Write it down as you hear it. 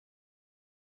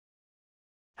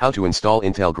How to install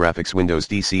Intel Graphics Windows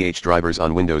DCH drivers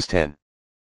on Windows 10.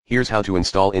 Here's how to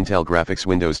install Intel Graphics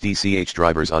Windows DCH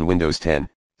drivers on Windows 10.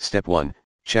 Step 1.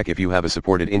 Check if you have a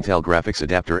supported Intel Graphics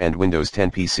adapter and Windows 10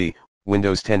 PC,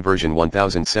 Windows 10 version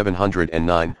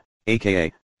 1709,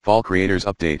 aka Fall Creators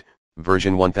Update,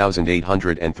 version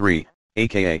 1803,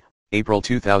 aka April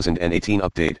 2018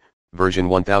 Update, version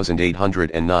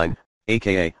 1809,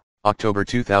 aka October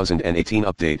 2018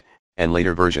 Update, and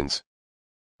later versions.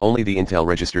 Only the Intel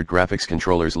registered graphics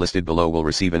controllers listed below will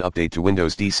receive an update to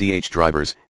Windows DCH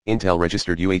drivers. Intel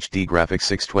registered UHD Graphics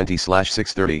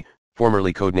 620/630,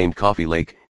 formerly codenamed Coffee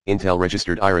Lake, Intel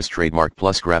registered Iris Trademark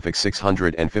Plus Graphics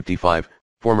 655,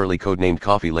 formerly codenamed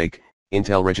Coffee Lake,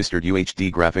 Intel registered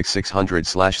UHD Graphics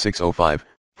 600/605,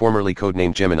 formerly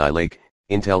codenamed Gemini Lake,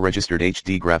 Intel registered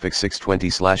HD Graphics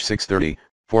 620/630,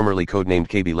 formerly codenamed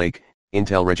KB Lake,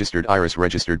 Intel registered Iris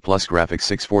registered Plus Graphics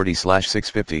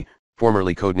 640/650,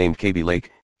 formerly codenamed KB Lake,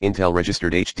 Intel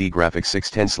registered HD Graphics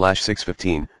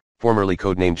 610/615, formerly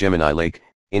codenamed Gemini Lake,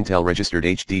 Intel registered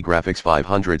HD Graphics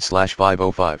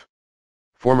 500/505.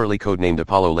 Formerly codenamed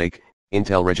Apollo Lake,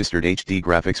 Intel registered HD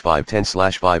Graphics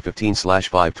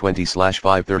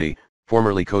 510/515/520/530,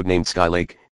 formerly codenamed Sky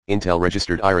Lake, Intel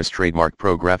registered Iris Trademark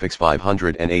Pro Graphics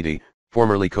 580,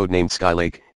 formerly codenamed Sky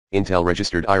Lake, Intel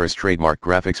registered Iris Trademark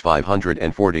Graphics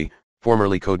 540,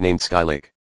 formerly codenamed Sky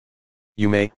Lake. You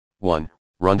may, 1.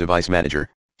 Run Device Manager,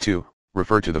 2.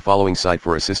 Refer to the following site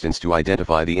for assistance to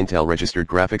identify the Intel registered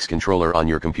graphics controller on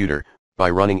your computer,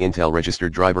 by running Intel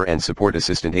registered driver and support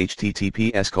assistant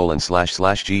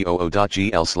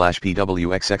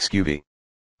https://goo.gl/pwxxqv.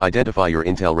 Identify your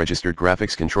Intel registered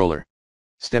graphics controller.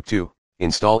 Step 2.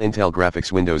 Install Intel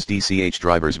Graphics Windows DCH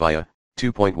drivers via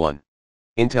 2.1.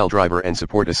 Intel driver and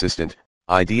support assistant,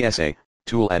 IDSA,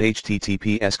 tool at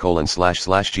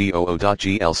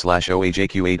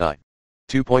https://goo.gl/ohaq8i.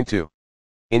 2.2.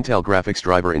 Intel Graphics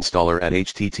Driver Installer at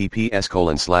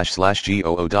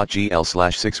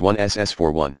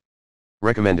https://goo.gl/61ss41.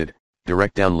 Recommended,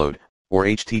 direct download, or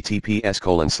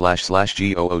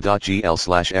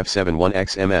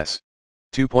https://goo.gl/f71xms.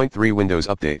 2.3 Windows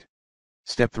Update.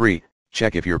 Step 3.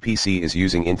 Check if your PC is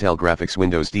using Intel Graphics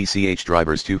Windows DCH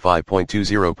drivers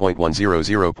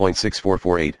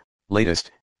 25.20.100.6448,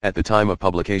 latest, at the time of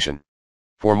publication.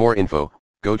 For more info,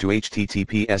 go to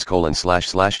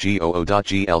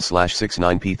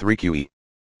https://goo.gl/69p3qe.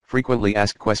 Frequently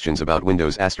asked questions about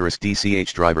Windows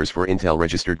 *DCH drivers for Intel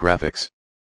registered graphics.